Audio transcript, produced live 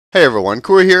Hey everyone,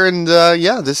 Corey here, and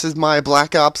yeah, this is my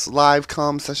Black Ops live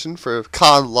comm session for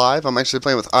COD Live. I'm actually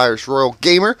playing with Irish Royal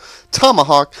Gamer,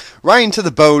 Tomahawk, Ryan to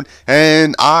the Bone,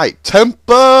 and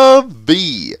Tempa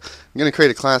V. I'm gonna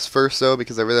create a class first though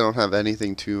because I really don't have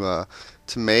anything to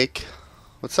make.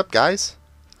 What's up, guys?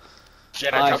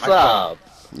 What's up?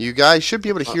 You guys should be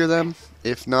able to hear them.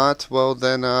 If not, well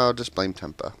then I'll just blame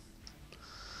Tempa.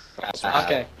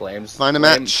 Okay. Find a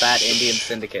match. Fat Indian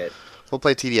Syndicate. We'll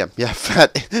play TDM. Yeah,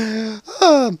 fat.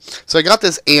 So I got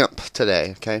this amp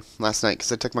today, okay, last night,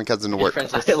 because I took my cousin to work. I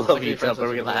love you,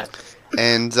 Tempa. Relax.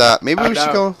 And maybe we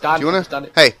should go. Do you want to?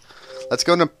 Hey, let's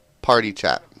go into party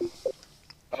chat.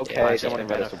 Okay, someone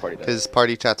invite us to party. Because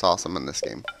party chat's awesome in this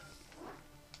game.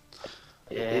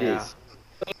 Yeah, it is.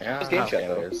 Yeah, game chat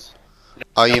though.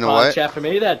 Oh, you know what? Chat for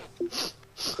me then.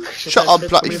 Shut up,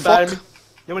 bloody fuck.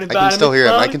 I can still hear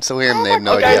him. I can still hear him. They have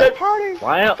no idea.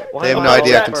 They have no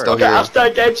idea I can still hear him. I'm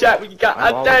starting game chat. I'm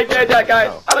starting game chat,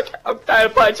 guys. I'm tired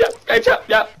of playing chat. Game chat.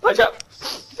 Yeah, play chat.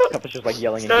 It's just like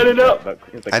yelling. Standing up.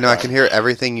 I know. I can hear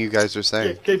everything you guys are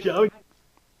saying. Game chat.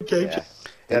 Game chat.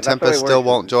 And Tempa still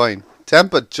won't join.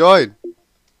 Tempa, join.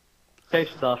 Game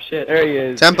stuff. Shit. There he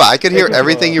is. Tempa, I could hear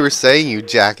everything you were saying, you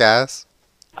jackass.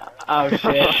 Oh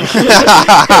shit.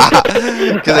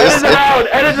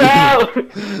 Edit out!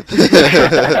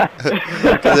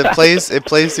 Because it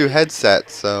plays through headset,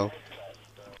 so.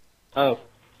 Oh.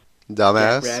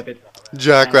 Dumbass.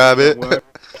 Jackrabbit. Alright,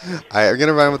 I'm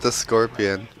gonna run with the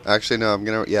Scorpion. Actually,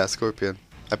 no, yeah, Scorpion.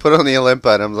 I put it on the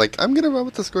Olympa and I'm like, I'm gonna run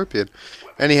with the Scorpion.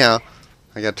 Anyhow,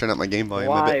 I gotta turn up my game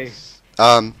volume a bit.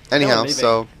 Anyhow,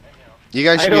 so you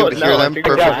guys should be able to hear them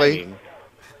perfectly.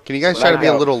 Can you guys try to be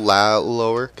a little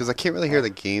lower? Because I can't really hear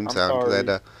the game sound. Because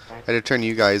I had to turn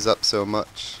you guys up so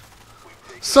much.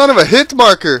 Son of a hit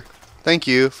marker! Thank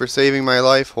you for saving my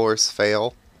life, horse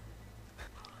fail.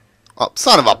 Oh,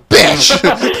 son of a bitch!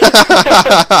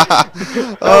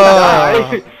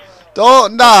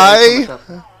 Don't die!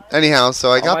 Anyhow,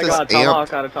 so I got this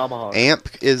amp. Amp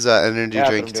is an energy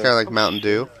drink. It's kind of like Mountain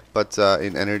Dew, but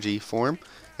in energy form.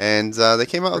 And they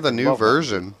came out with a new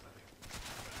version.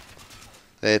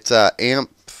 It's Amp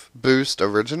Boost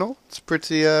Original. It's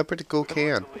pretty cool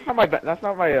can. That's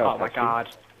not my. Oh my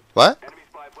god. What?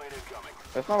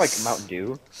 That's not like Mountain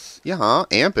Dew. Yeah, huh?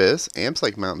 Amp is. Amp's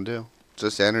like Mountain Dew,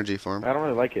 just energy form. I don't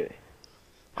really like it.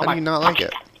 How do you not like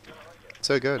it? It's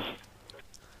so good.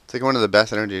 It's like one of the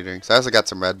best energy drinks. I also got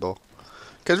some Red Bull.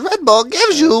 Cause Red Bull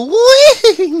gives you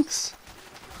wings.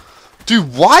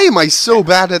 Dude, why am I so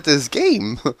bad at this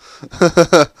game?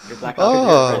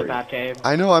 Oh,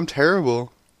 I know, I'm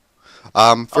terrible.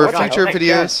 For future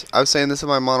videos, I was saying this is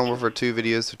my Modern Warfare 2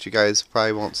 videos, which you guys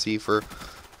probably won't see for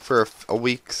a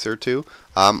week or two.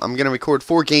 I'm gonna record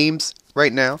 4 games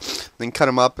right now, then cut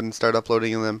them up and start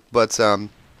uploading them. But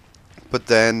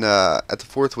then at the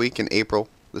 4th week in April,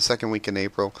 the 2nd week in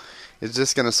April, it's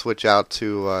just gonna switch out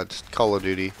to just Call of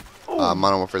Duty.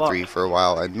 Modern Warfare 3 for a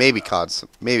while, and maybe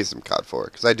some COD 4,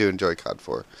 because I do enjoy COD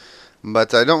 4,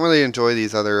 but I don't really enjoy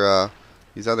these other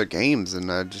games,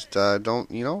 and I just don't,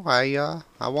 you know, I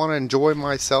want to enjoy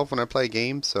myself when I play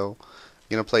games, so I'm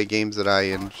gonna play games that I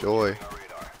enjoy.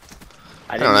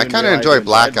 I don't know, I kind of enjoy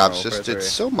Black Ops, just it's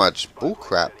so much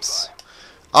bullcraps.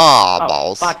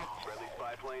 Balls.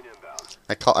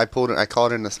 I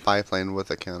called in a spy plane with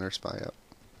a counter spy up,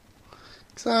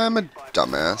 because I'm a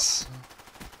dumbass.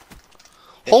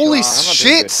 Holy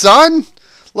shit, son!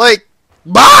 Like,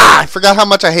 I forgot how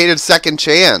much I hated Second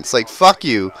Chance. Like, fuck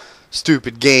you,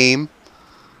 stupid game.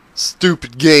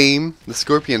 Stupid game. The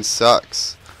Scorpion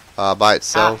sucks by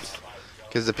itself.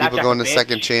 Because the people go into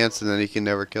Second Chance and then you can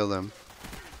never kill them.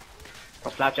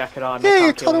 Hey,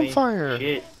 you caught on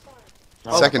fire!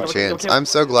 Second Chance. I'm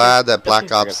so glad that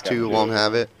Black Ops 2 won't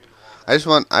have it. I just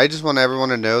want everyone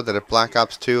to know that if Black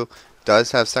Ops 2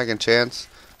 does have Second Chance,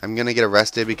 I'm gonna get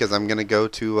arrested because I'm gonna go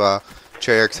to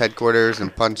Treyarch's headquarters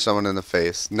and punch someone in the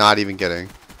face. Not even kidding.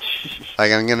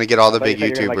 Like, I'm gonna get all the big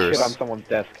YouTubers. Like, on someone's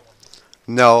desk.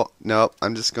 No,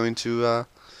 I'm just going to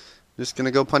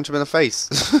go punch him in the face.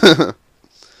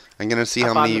 I'm gonna see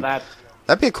how many.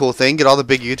 That'd be a cool thing. Get all the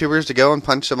big YouTubers to go and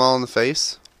punch them all in the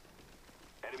face.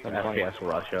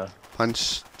 Russia.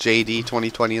 Punch JD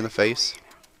 2020 in the face.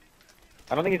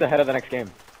 I don't think he's ahead of the next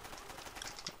game.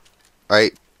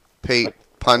 Right,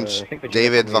 punch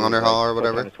David Vonderhall or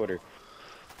whatever.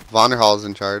 Vonderhall's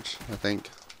in charge, I think.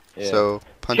 Yeah. So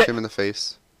punch him in the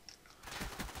face.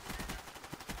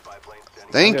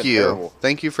 Thank you.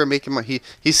 Thank you for making my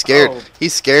he's scared.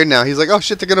 He's scared now. He's like, "Oh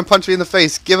shit, they're going to punch me in the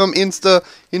face. Give him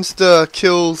insta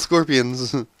kill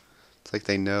scorpions." It's like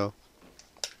they know.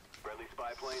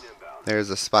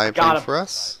 There's a spy plane for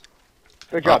us.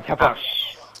 Good job, Tempa.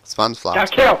 Spawn's Got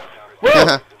flopped. kill.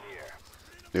 Woo!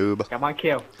 Noob. Got my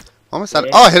kill. Almost had.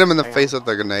 Yeah. Oh, I hit him in the face with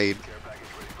the grenade.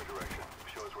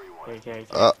 Okay.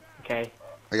 Uh, Okay.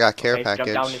 I got a care Okay, jump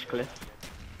down package. this cliff.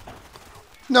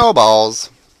 No balls.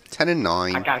 10 and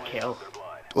I 9. got a kill.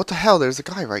 What the hell? There's a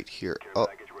guy right here. Oh.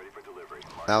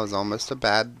 That was almost a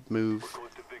bad move.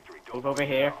 Move over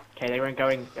here. Okay, they weren't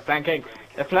going. They're flanking.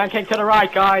 They're flanking to the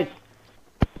right, guys.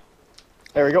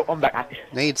 There we go. I'm back.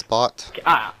 Nade spot. Okay,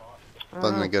 ah.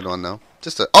 Wasn't a good one though.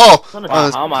 Just a. Oh! Son I of a-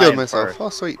 almost how am I killed in myself. first? Oh,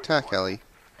 sweet. Tack heli.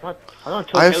 What? I'm on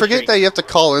a I kill forget streak. that you have to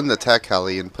call in the tech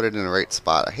heli and put it in the right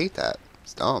spot. I hate that.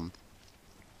 It's dumb.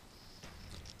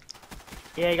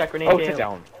 Yeah, you got grenade Oh, kill. sit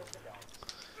down.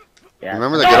 Yeah,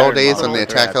 Remember the it's good old better days than when the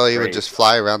Modern attack heli Warfare would just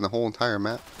fly around the whole entire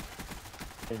map?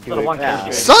 Not a one kill Yeah.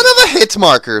 streak. Son of a hit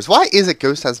markers! Why is it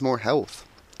Ghost has more health?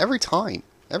 Every time.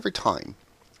 Every time.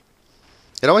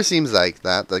 It always seems like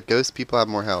that Ghost people have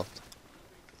more health.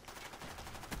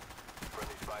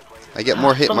 I get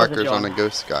more hit Son of a markers on a John.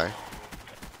 Ghost guy.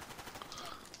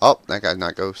 Oh, that guy's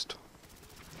not Ghost.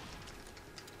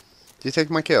 Did you take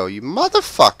my kill? You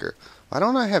motherfucker! Why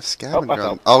don't I have scavenger fell.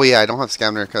 on? Oh yeah, I don't have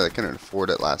scavenger because I couldn't afford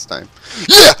it last time.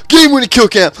 Yeah! Game winning kill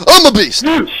cam! I'm a beast!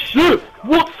 Yeah!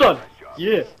 What, son?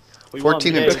 Yeah. We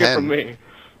 14 won. and Yeah, good 10. for me.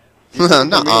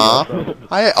 Nuh-uh.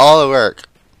 I ate all the work.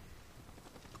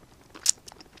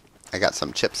 I got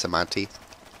some chips in my teeth.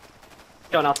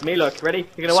 Going after me, look. Ready?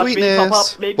 You're gonna watch me pop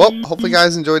Sweetness. up, baby. Well, hopefully you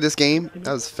guys enjoyed this game.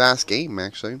 That was a fast game,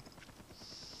 actually.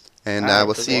 And Alright,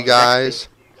 we'll so see you next guys.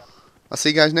 I'll see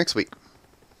you guys next week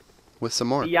with some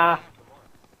more. Yeah.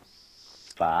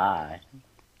 Bye.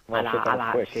 Well, shit, that was I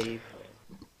like quick. cheese.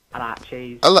 I like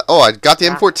cheese. Oh, I got the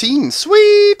Yeah. M14.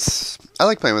 Sweet. I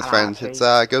like playing with Ah, friends. sweet.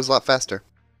 It goes a lot faster.